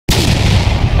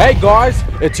Hey guys,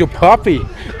 it's your puppy,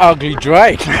 Ugly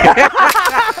Drake.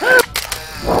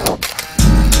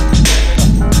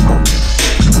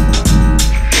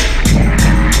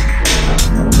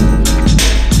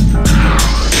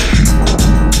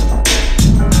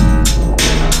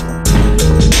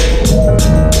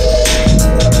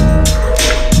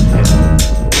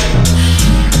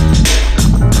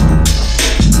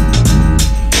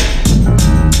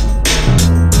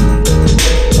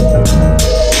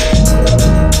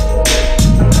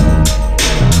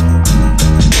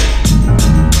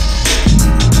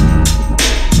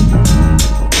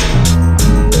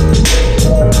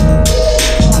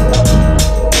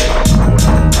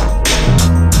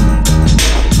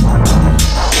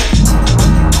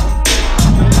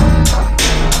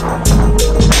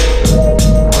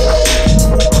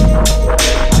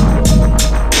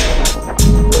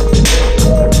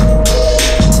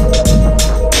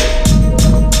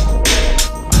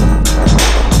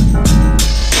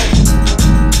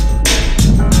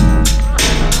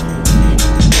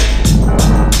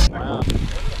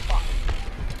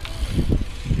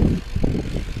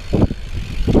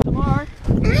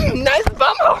 Nice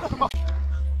bummer!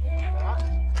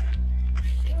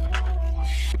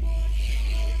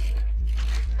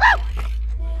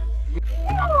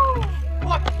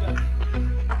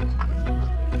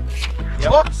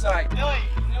 Fuck's sake.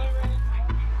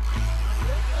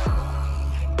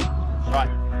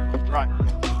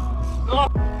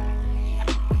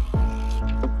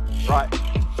 Right.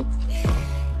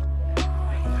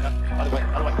 Other way.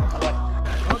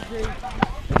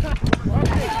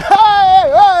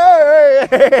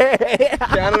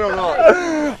 Count it or not?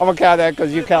 I'm gonna count that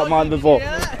because you count mine before.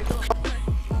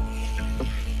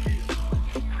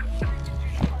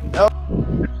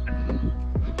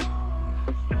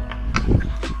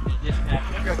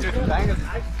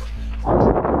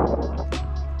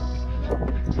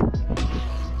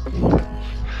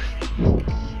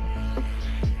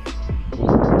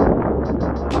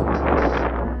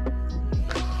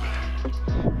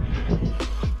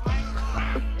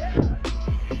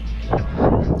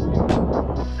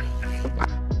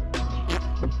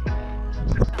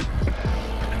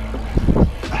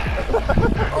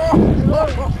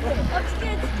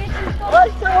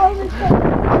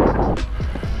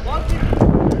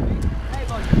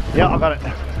 Yeah, I got it.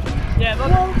 Yeah,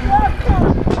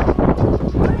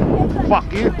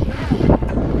 Fuck you.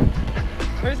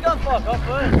 who's gonna fuck off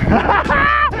first?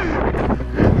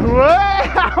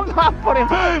 I'm not putting.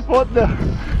 What the?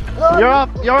 You're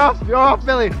off,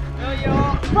 Billy. No, you're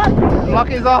off.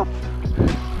 Lucky's off.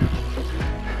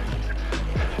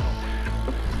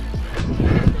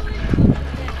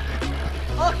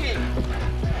 Lucky.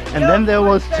 And then there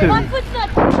was two. My foot's not.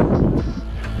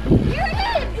 Here it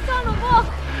is! It's on the wall.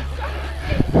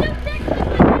 It's just next to the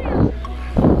video.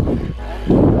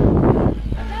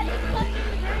 That is touching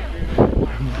the ground.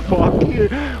 Fuck you.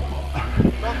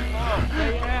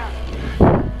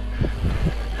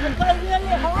 It's going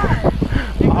really high.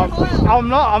 I'm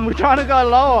not. I'm trying to go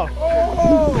lower.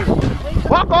 Oh!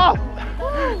 Fuck off.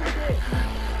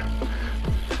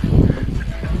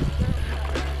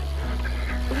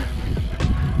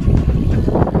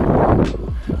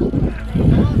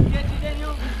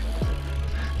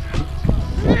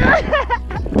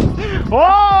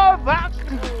 Oh, back!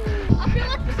 I feel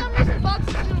like for some reason Bugs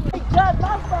is doing it. Dad,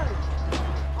 my buddy.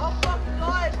 I'm fucking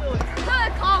tired, Billy. No,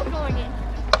 Carl's going in.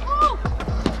 Oh!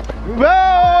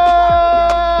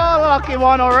 Whoa! Lucky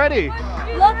one already.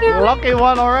 Lucky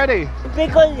one already.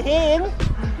 Because him.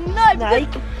 No,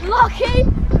 Snake. Lucky.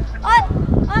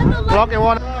 I'm the Lucky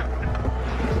one.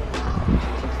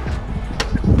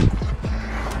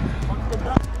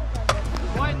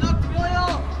 Wait, knock Billy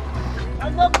off. I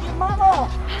knocked your mum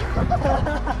off.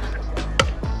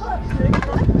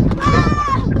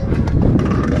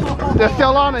 They're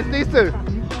still on. It's these two.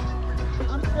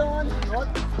 I'm still on. What?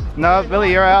 No,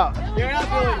 Billy, you're out. You're out,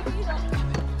 Billy.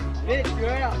 Bitch, you're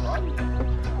out.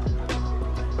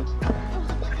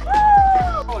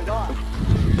 Oh, my God.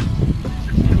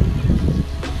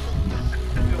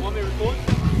 You want me to record?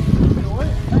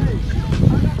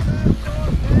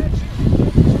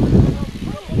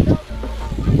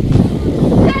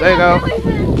 There you go.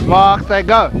 Mark, say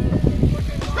go.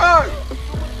 Go!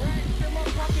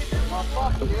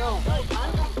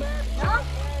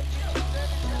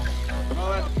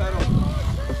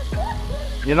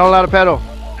 You're not allowed to pedal.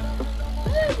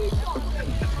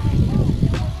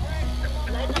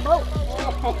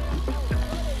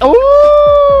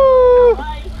 Ooh!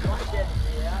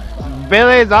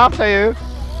 Billy's after you.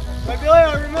 Hey, Billy,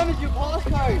 I remembered your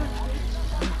passcode.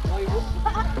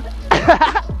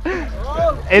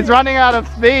 He's running out of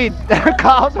speed.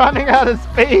 Carl's running out of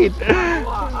speed.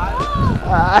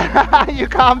 You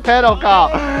can't pedal, Carl.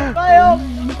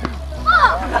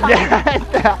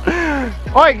 Yeah.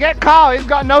 Oi, get Carl. He's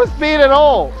got no speed at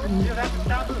all.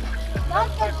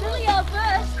 That's the silly out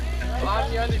first.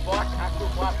 I'm the only actual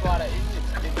bike rider in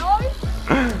this.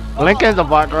 No. Lincoln's a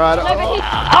bike rider. No, but he...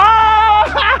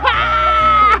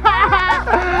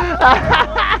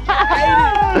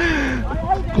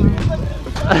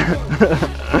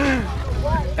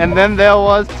 And then there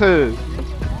was 2.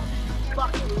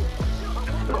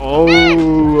 Oh.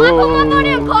 Michael, I'm not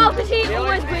in Carl because he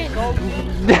always wins.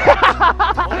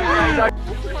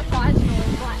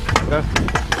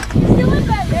 Still in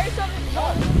bed. There's something.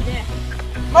 Yeah.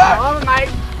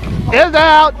 He's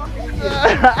out.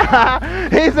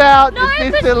 He's out. No, He's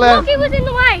because still left. Lockie was in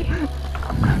the way.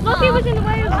 Lockie was in the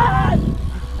way.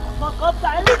 Fuck up,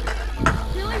 Tyler.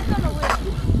 Billy's gonna win.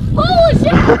 Holy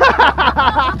shit!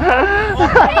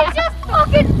 He's just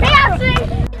fucking bouncing!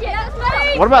 Yes,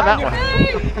 mate! What about that one?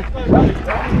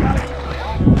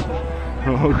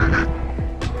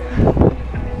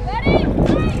 Ready? 3,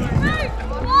 2,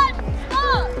 1,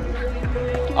 start!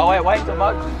 Oh wait till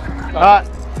Muggs. Alright,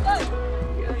 Go!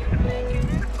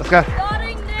 let's go.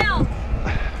 Starting now!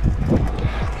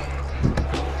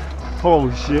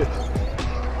 Holy shit.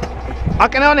 I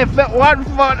can only fit 1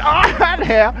 foot on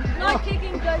here. No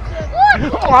kicking, Joseph.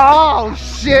 Oh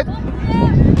shit.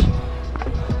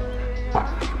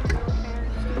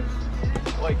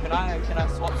 Wait, can I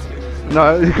swap skills?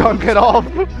 No, you can't get off.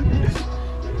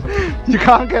 You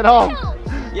can't get off.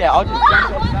 Yeah, I'll just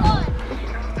jump off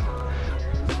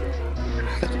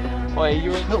that. Wait,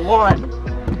 you're in the line.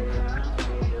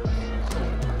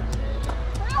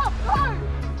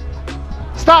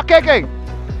 Start kicking.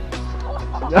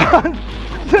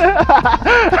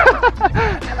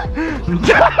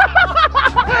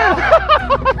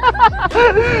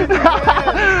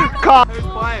 Carl. Who's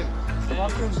playing?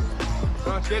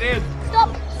 Go, get in. Stop!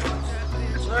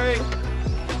 3,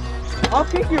 I'll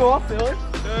kick you off, Billy.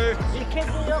 2. You kick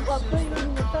me up, I'll beat you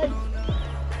in the face.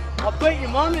 I'll beat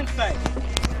your mum in the face.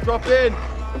 Drop in.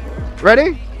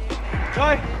 Ready?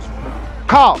 Go.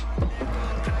 Carl.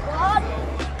 1,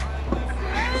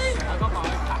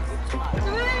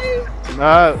 2, 3,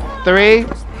 No. 3.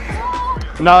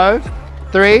 No.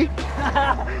 3. He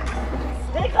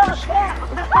can't count.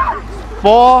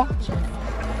 4.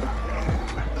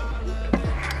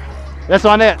 This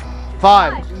one it.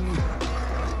 5.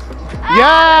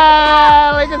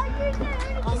 Yeah! Lincoln.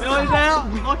 Billy's out.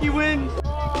 Lockie wins.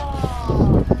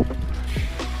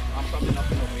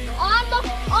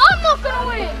 I'm not gonna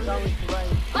win!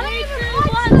 I don't even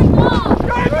like the ball!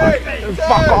 3,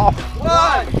 Fuck off. 1,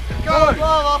 go.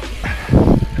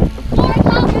 Sorry,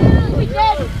 Carl, we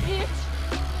dead, bitch!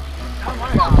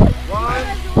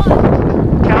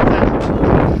 Count it.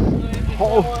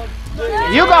 Oh.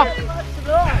 You got.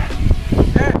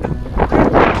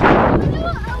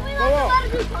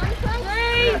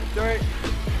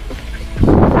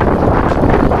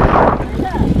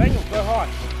 Go hard.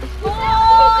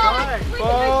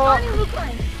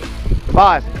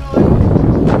 5.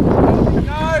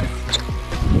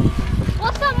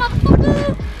 What's up, motherfucker?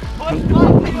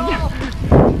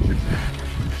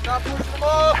 Start pushing them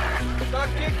off. Start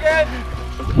kicking.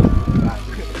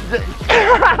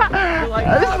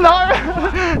 It's not.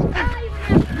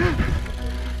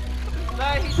 No,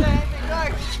 he's saying go.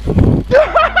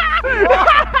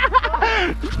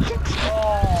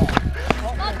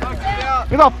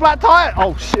 You got a flat tire?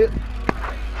 Oh shit.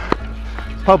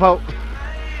 Popo.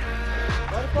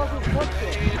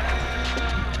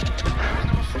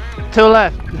 To the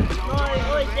left.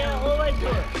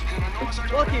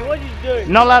 Lockie, what did you do? You're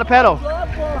not allowed to pedal.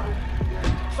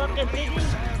 Fucking digging.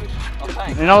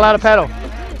 You're not allowed to pedal.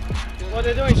 Well,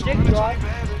 they're doing stick drive.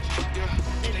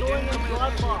 They're doing a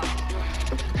drive by.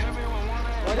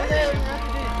 Why do they even have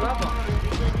to do drive by?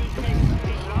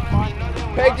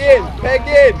 Pegged in. Pegged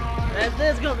in.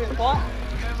 There's gonna be a fight.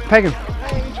 Peg him.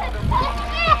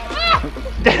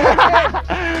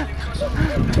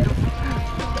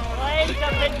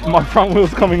 My front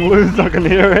wheel's coming loose, I can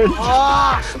hear it.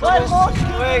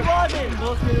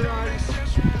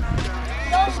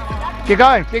 Keep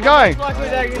going, keep going. Likely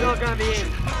that you're not gonna be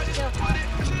in.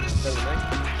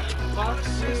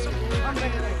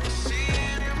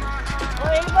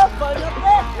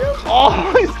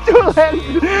 Oh, he's still in.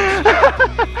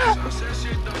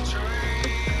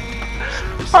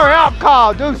 Hurry up,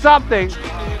 Carl, do something.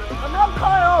 I'm not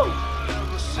Kyle.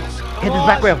 Hit the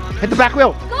back wheel, hit the back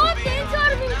wheel. Go up the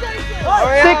inside of him, Joseph!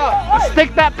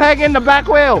 Stick that peg in the back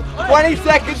wheel. 20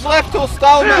 seconds left till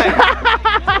stalemate.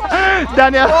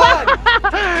 Daniel.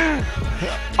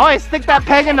 Oh, stick that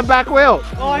peg in the back wheel.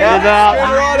 Yeah,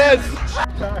 riders.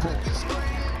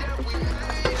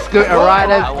 Scooter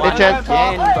riders, bitches.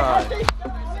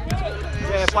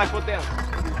 Yeah, 5 foot down.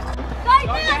 Stay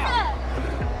down.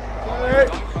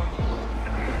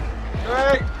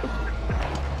 3,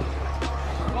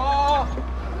 4.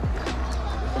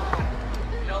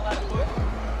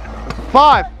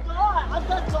 5.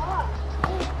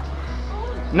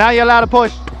 Now you're allowed to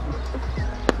push.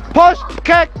 Push,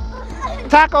 kick,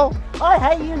 tackle. I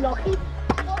hate you, Lockie.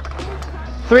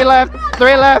 3 left,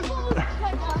 3 left.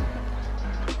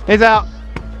 He's out.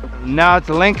 Now it's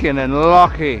Lincoln and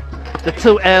Lockie. The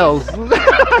 2 L's.